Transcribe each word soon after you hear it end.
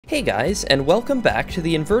Hey guys, and welcome back to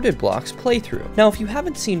the Inverted Blocks playthrough. Now if you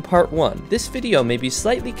haven't seen part 1, this video may be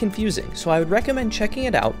slightly confusing, so I would recommend checking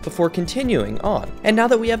it out before continuing on. And now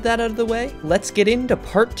that we have that out of the way, let's get into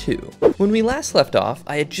part 2. When we last left off,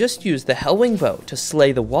 I had just used the Hellwing bow to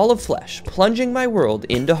slay the Wall of Flesh, plunging my world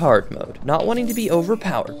into hard mode. Not wanting to be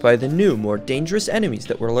overpowered by the new, more dangerous enemies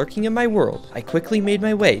that were lurking in my world, I quickly made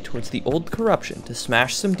my way towards the old corruption to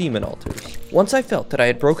smash some demon altars. Once I felt that I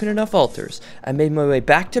had broken enough altars, I made my way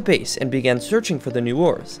back to base and began searching for the new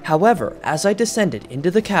ores. However, as I descended into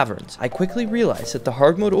the caverns, I quickly realized that the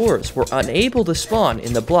hard mode ores were unable to spawn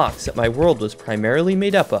in the blocks that my world was primarily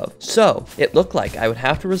made up of. So, it looked like I would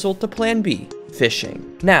have to resort to plan B, fishing.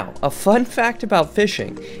 Now, a fun fact about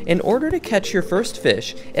fishing: in order to catch your first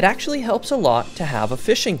fish, it actually helps a lot to have a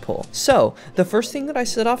fishing pole. So, the first thing that I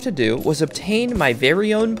set off to do was obtain my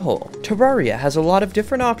very own pole. Terraria has a lot of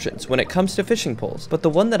different options when it comes to fishing poles, but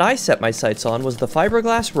the one that I set my sights on was the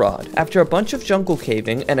fiberglass rod. After a bunch of jungle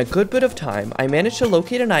caving and a good bit of time, I managed to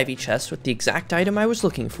locate an ivy chest with the exact item I was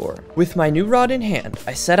looking for. With my new rod in hand,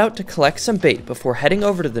 I set out to collect some bait before heading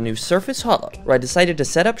over to the new surface hollow, where I decided to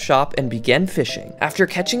set up shop and begin fishing. After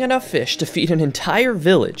catching enough fish to feed an entire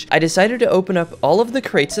village, I decided to open up all of the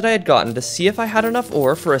crates that I had gotten to see if I had enough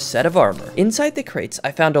ore for a set of armor. Inside the crates,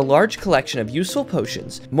 I found a large collection of useful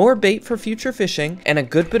potions, more bait for future fishing, and a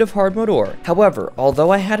good bit of hard mode ore. However,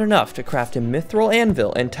 although I had enough to craft a mithril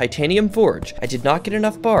anvil and titanium forge, I did not get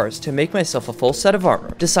enough bars to make myself a full set of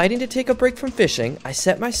armor. Deciding to take a break from fishing, I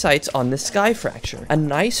set my sights on the Sky Fracture, a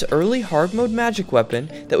nice early hard mode magic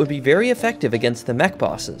weapon that would be very effective against the mech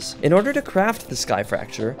bosses. In order to craft the Sky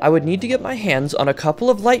Fracture, I would need to get my hands on a couple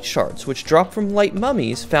of light shards which drop from light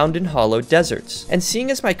mummies found in hollow deserts. And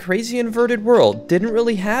seeing as my crazy inverted world didn't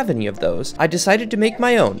really have any of those, I decided to make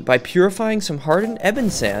my own by purifying some hardened ebon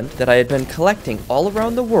sand that I had been collecting all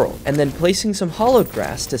around the world, and then placing some hollowed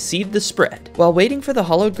grass to seed the spread. While waiting for the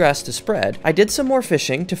hollowed grass to spread, I did some more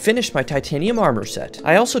fishing to finish my titanium armor set.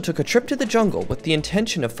 I also took a trip to the jungle with the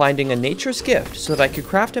intention of finding a nature's gift so that I could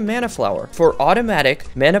craft a mana flower for automatic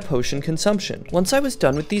mana potion consumption. Once I was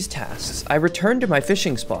done with these tasks, I returned to my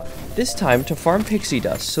fishing spot, this time to farm pixie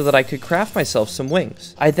dust so that I could craft myself some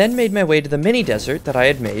wings. I then made my way to the mini desert that I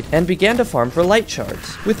had made and began to farm for light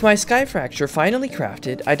shards. With my Sky Fracture finally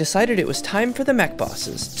crafted, I decided it was time for the mech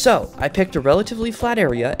bosses. So, I picked a relatively flat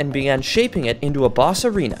area and began shaping it into a boss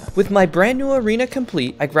arena. With my brand new arena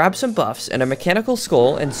complete, I grabbed some buffs and a mechanical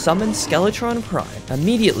skull and summoned Skeletron Prime.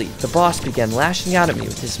 Immediately, the boss began lashing out at me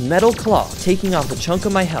with his metal claw, taking off a chunk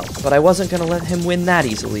of my health, but I wasn't gonna let him win that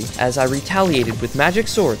easily, as I retaliated with magic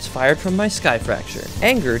swords fired from my Sky Fracture.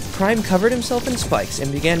 Angered, Prime covered himself in spikes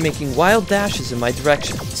and began making wild dashes in my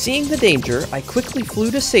direction. Seeing the danger, I quickly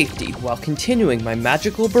flew to safety while continuing my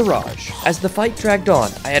magical barrage. As the fight dragged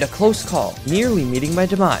on, I had a close call, nearly meeting my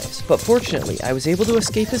demise, but fortunately I was able to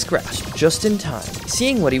escape his grasp just in time.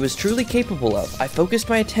 Seeing what he was truly capable of, I focused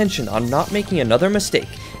my attention on not making another mistake,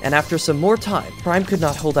 and after some more time, Prime could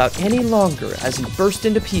not hold out any longer as he burst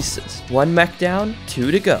into pieces. One mech down,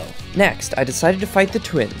 2 to go. Next, I decided to fight the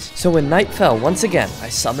twins, so when night fell once again, I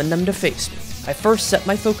summoned them to face me. I first set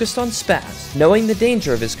my focus on Spaz. Knowing the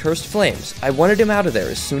danger of his cursed flames, I wanted him out of there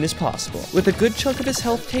as soon as possible. With a good chunk of his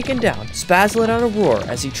health taken down, Spaz let out a roar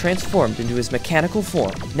as he transformed into his mechanical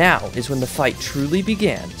form. Now is when the fight truly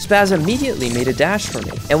began. Spaz immediately made a dash for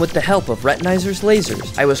me, and with the help of Retinizer's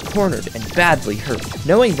lasers, I was cornered and badly hurt.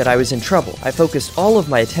 Knowing that I was in trouble, I focused all of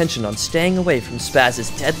my attention on staying away from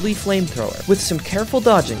Spaz's deadly flamethrower. With some careful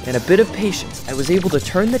dodging and a bit of patience, I was able to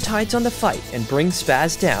turn the tides on the fight and bring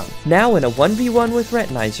Spaz down. Now in a 1v1 with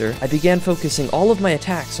Retinizer, I began focusing all of my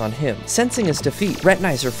attacks on him. Sensing his defeat,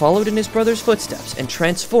 Retinizer followed in his brother's footsteps and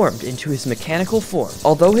transformed into his mechanical form.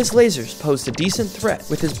 Although his lasers posed a decent threat,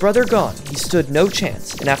 with his brother gone, he stood no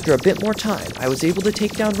chance, and after a bit more time, I was able to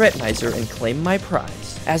take down Retinizer and claim my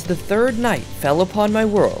prize. As the third night fell upon my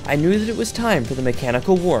world, I knew that it was time for the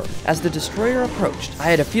mechanical worm. As the destroyer approached, I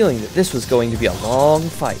had a feeling that this was going to be a long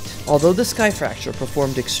fight. Although the Sky Fracture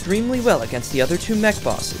performed extremely well against the other two mech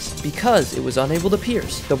bosses, because it was unable to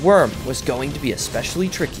pierce, the worm was going to be especially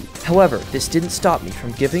tricky. However, this didn't stop me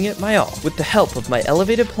from giving it my all. With the help of my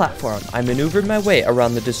elevated platform, I maneuvered my way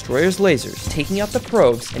around the destroyer's lasers, taking out the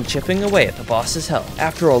probes and chipping away at the boss's health.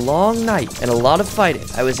 After a long night and a lot of fighting,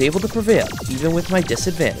 I was able to prevail, even with my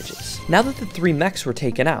disadvantages. Now that the 3 mechs were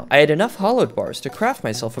taken out, I had enough hollowed bars to craft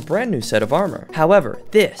myself a brand new set of armor. However,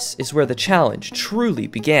 this is where the challenge truly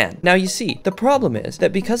began. Now you see, the problem is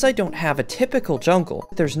that because I don't have a typical jungle,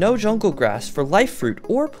 there's no jungle grass for life fruit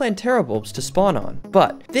or Plantera bulbs to spawn on.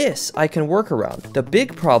 But this I can work around. The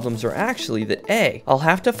big problems are actually that A, I'll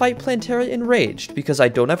have to fight Plantera enraged because I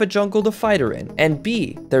don't have a jungle to fight her in, and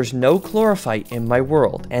B, there's no chlorophyte in my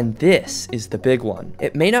world, and this is the big one.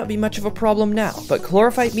 It may not be much of a problem now, but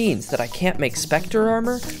chlorophyte means that I can't make Spectre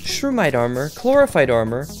armor, Shroomite armor, chlorophyte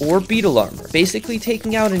armor, or beetle armor, basically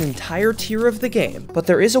taking out an entire tier of the game, but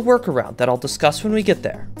there is a workaround that I'll discuss when we get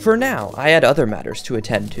there. For now, I had other matters to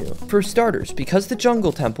attend to. For starters, because the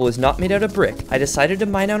jungle temple is not made out of brick, I decided to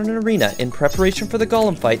mine out an arena in preparation for the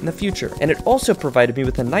golem fight in the future, and it also provided me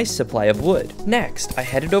with a nice supply of wood. Next, I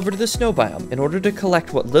headed over to the snow biome in order to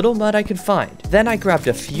collect what little mud I could find. Then I grabbed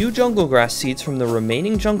a few jungle grass seeds from the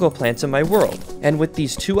remaining jungle plants in my world, and with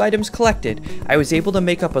these 2 items collected, I was able to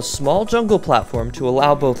make up a small jungle platform to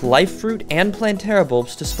allow both life fruit and Plantera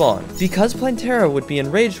bulbs to spawn. Because Plantera would be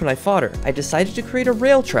enraged when I fought her, I decided to create a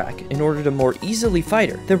rail track in order to more easily fight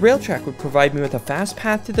her. The rail track would provide me with a fast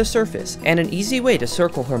path to the surface and an easy way to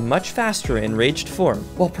circle her much faster in enraged form.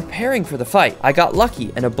 While preparing for the fight, I got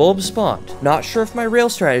lucky and a bulb spawned. Not sure if my rail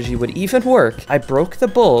strategy would even work, I broke the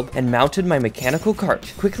bulb and mounted my mechanical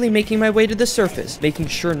cart, quickly making my way to the surface, making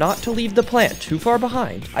sure not to leave the plant too far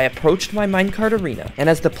behind. I approached my minecart arena, and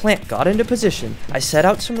as the plant got into position, I set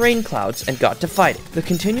out some rain clouds and got to fighting. The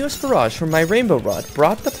continuous barrage from my rainbow rod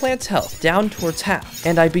brought the plant's health down towards half,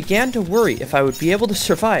 and I began to worry if I would be able to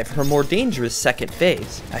survive her more dangerous second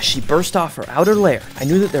phase. As she burst off her outer lair, I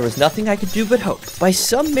knew that there was nothing I could do but hope. By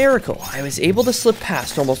some miracle, I was able to slip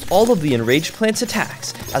past almost all of the enraged plant's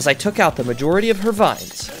attacks as I took out the majority of her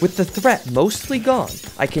vines. With the threat mostly gone,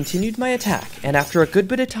 I continued my attack, and after a good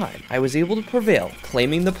bit of time, I was able to prevail,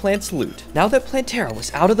 claiming the plant's loot. Now that Plantera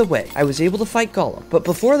was out of the way, I was able to fight Golem, but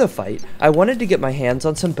before the fight, I wanted to get my hands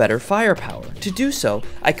on some better firepower. To do so,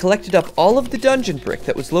 I collected up all of the dungeon brick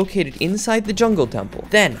that was located inside the jungle temple.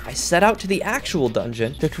 Then, I set out to the actual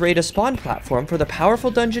dungeon to create a spawn platform for the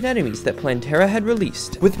powerful dungeon enemies that Plantera had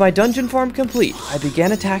released. With my dungeon farm complete, I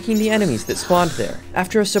began attacking the enemies that spawned there.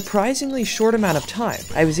 After a surprisingly short amount of time,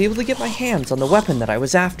 I was able to get my hands on the weapon that I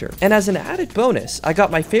was after, and as an added bonus, I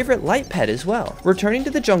got my favorite light pet as well. Returning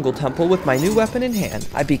to the jungle temple with my new weapon in hand,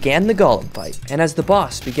 I began the golem fight, and as the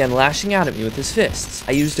boss began lashing out at me with his fists,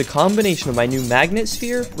 I used a combination of my new magnet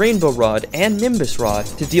sphere, rainbow rod, and nimbus rod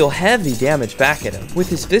to deal heavy damage back at him. With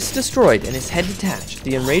his fists destroyed and his head detached,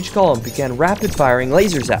 the enraged golem began rapid firing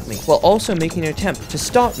lasers at me, while also making an attempt to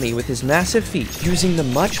stomp me with his massive feet. Using the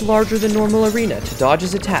much larger than normal arena to dodge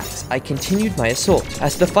his attacks, I continued my assault.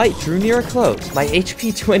 As the fight drew near a close, my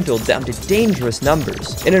HP dwindled down to dangerous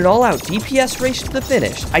numbers. In an all-out DPS race to the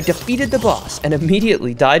finish, I defeated the boss and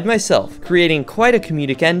immediately died myself, creating quite a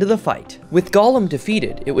comedic end to the fight. With Golem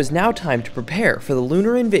defeated, it was now time to prepare for the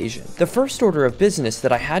lunar invasion. The first order of business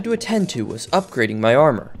that I had to attend to was upgrading my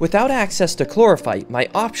armor. Without access to chlorophyte, my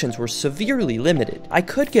options were severely limited. I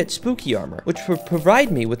could get spooky armor, which would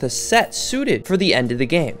provide me with a set suited for the end of the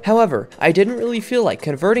game. However, I didn't really feel like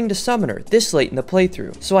converting to summoner this late in the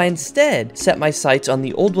playthrough, so I instead set my sights on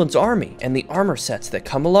the Old One's army and the armor sets that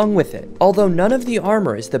come along with it. Although none of the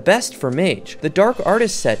armor is the best for mage, the Dark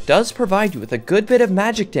Artist set does provide you with a good bit of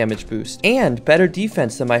magic damage boost and better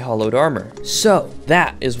defense than my hollowed armor. So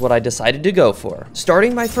that is what I decided to go for.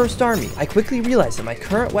 Starting my first army, I quickly realized that my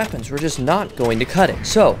current weapons were just not going to cut it.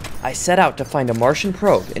 So I set out to find a Martian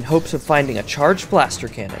probe in hopes of finding a charged blaster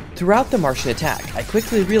cannon. Throughout the Martian attack, I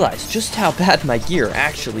quickly realized just how bad my gear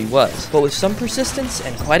actually was. But with some persistence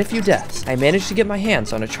and quite a few deaths, I managed to get my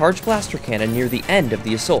hands on a charged blaster cannon near the end of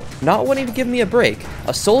the assault. Not wanting to give me a break,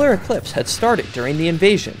 a solar eclipse had started during the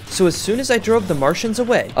invasion. So as soon as I drove the Martians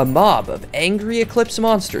away, a mob of angry eclipse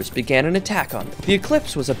monsters began an attack on them. The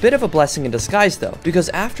eclipse was a bit of a blessing in disguise though, because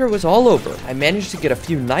after it was all over, I managed to get a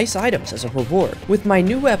few nice items as a reward. With my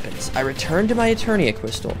new weapons, I returned to my Eternia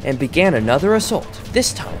crystal and began another assault.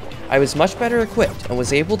 This time, I was much better equipped and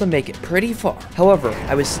was able to make it pretty far. However,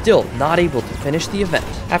 I was still not able to finish the event.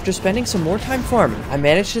 After spending some more time farming, I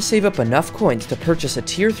managed to save up enough coins to purchase a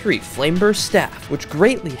tier 3 Flameburst staff, which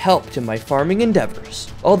greatly helped in my farming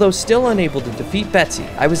endeavors. Although still unable to defeat Betsy,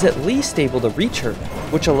 I was at least able to reach her,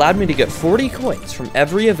 which allowed me to get 40 coins from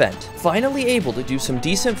every event. Finally able to do some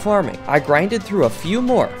decent farming, I grinded through a few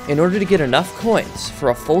more in order to get enough coins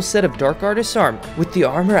for a full set of Dark Artist armor. With the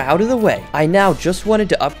armor out of the way, I now just wanted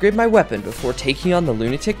to upgrade my weapon before taking on the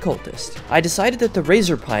lunatic cultist. I decided that the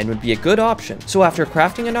Razor Pine would be a good option, so after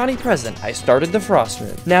crafting a naughty present, I started the Frost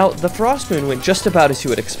Rune. Now, the Frost Rune went just about as you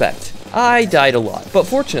would expect. I died a lot, but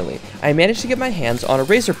fortunately, I managed to get my hands on a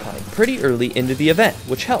razor pine pretty early into the event,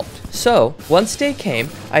 which helped. So, once day came,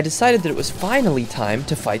 I decided that it was finally time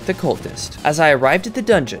to fight the cultist. As I arrived at the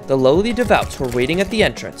dungeon, the lowly devouts were waiting at the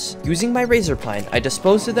entrance. Using my razor pine, I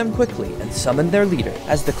disposed of them quickly and summoned their leader.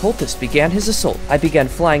 As the cultist began his assault, I began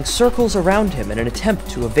flying circles around him in an attempt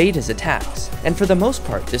to evade his attacks. And for the most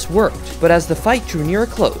part, this worked. But as the fight drew near a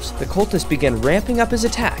close, the cultist began ramping up his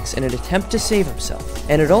attacks in an attempt to save himself.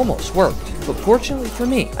 And it almost worked. But fortunately for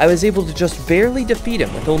me, I was able to just barely defeat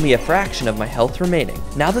him with only a fraction of my health remaining.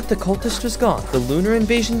 Now that the cultist was gone, the lunar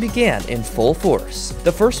invasion began in full force.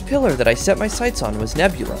 The first pillar that I set my sights on was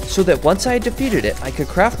Nebula, so that once I had defeated it, I could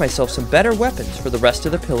craft myself some better weapons for the rest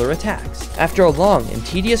of the pillar attacks. After a long and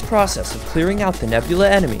tedious process of clearing out the Nebula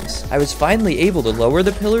enemies, I was finally able to lower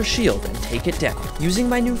the pillar's shield and take it down. Using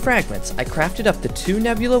my new fragments, I crafted up the 2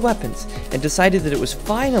 Nebula weapons and decided that it was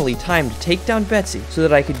finally time to take down Betsy so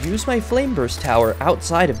that I could use my flame burst tower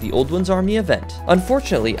outside of the Old One's Army event.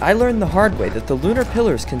 Unfortunately, I learned the hard way that the lunar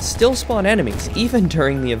pillars can still spawn enemies even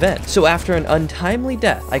during the event, so after an untimely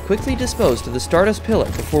death, I quickly disposed of the Stardust pillar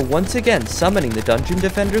before once again summoning the Dungeon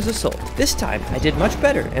Defender's assault. This time, I did much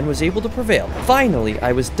better and was able to prevail. Finally,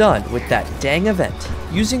 I was done with that dang event.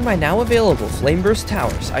 Using my now available Flame Burst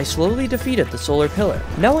towers, I slowly defeated the solar pillar,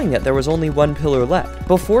 knowing that there was only 1 pillar left.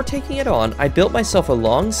 Before taking it on, I built myself a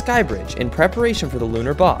long sky bridge in preparation for the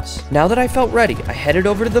lunar boss. Now that I felt ready, I headed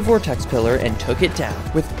over to the Vortex pillar and took it down.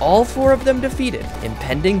 With all 4 of them defeated,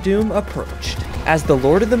 impending doom approached. As the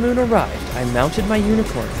Lord of the Moon arrived, I mounted my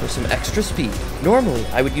unicorn for some extra speed. Normally,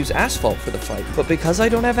 I would use asphalt for the fight, but because I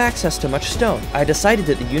don't have access to much stone, I decided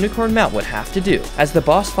that the unicorn mount would have to do. As the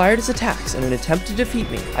boss fired his attacks in an attempt to defeat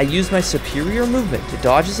me, I used my superior movement to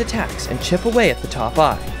dodge his attacks and chip away at the top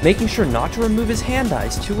eye. Making sure not to remove his hand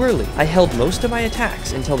eyes too early, I held most of my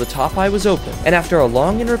attacks until the top eye was open, and after a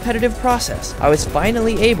long and repetitive process, I was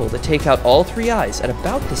finally able to take out all 3 eyes at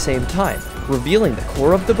about the same time, revealing the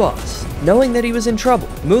core of the boss. Knowing that he was in trouble,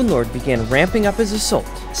 Moonlord began ramping up his assault,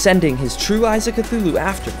 sending his true Eyes of Cthulhu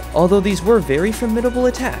after me, although these were very formidable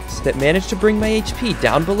attacks that managed to bring my HP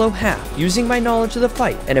down below half. Using my knowledge of the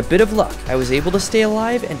fight and a bit of luck, I was able to stay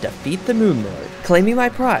alive and defeat the Moonlord. Claiming my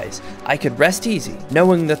prize, I could rest easy,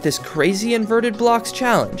 knowing that this crazy inverted blocks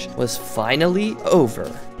challenge was finally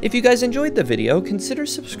over. If you guys enjoyed the video, consider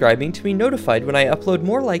subscribing to be notified when I upload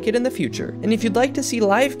more like it in the future. And if you'd like to see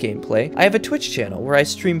live gameplay, I have a Twitch channel where I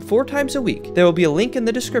stream 4 times a week. There will be a link in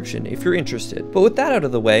the description if you're interested. But with that out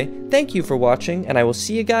of the way, thank you for watching, and I will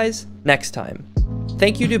see you guys next time.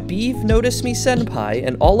 Thank you to Beav Notice Me Senpai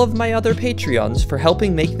and all of my other Patreons for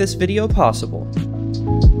helping make this video possible.